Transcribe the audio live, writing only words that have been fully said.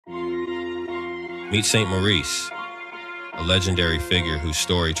Meet Saint Maurice, a legendary figure whose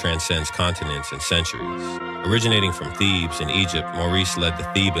story transcends continents and centuries. Originating from Thebes in Egypt, Maurice led the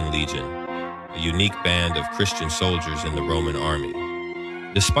Theban Legion, a unique band of Christian soldiers in the Roman army.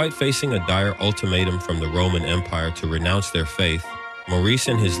 Despite facing a dire ultimatum from the Roman Empire to renounce their faith, Maurice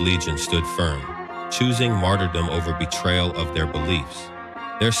and his legion stood firm, choosing martyrdom over betrayal of their beliefs.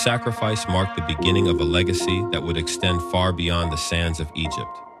 Their sacrifice marked the beginning of a legacy that would extend far beyond the sands of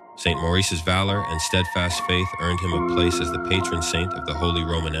Egypt. Saint Maurice's valor and steadfast faith earned him a place as the patron saint of the Holy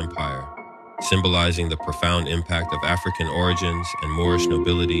Roman Empire, symbolizing the profound impact of African origins and Moorish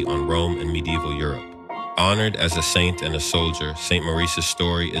nobility on Rome and medieval Europe. Honored as a saint and a soldier, Saint Maurice's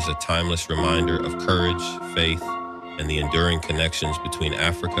story is a timeless reminder of courage, faith, and the enduring connections between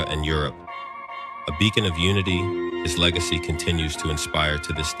Africa and Europe. A beacon of unity, his legacy continues to inspire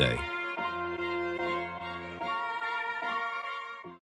to this day.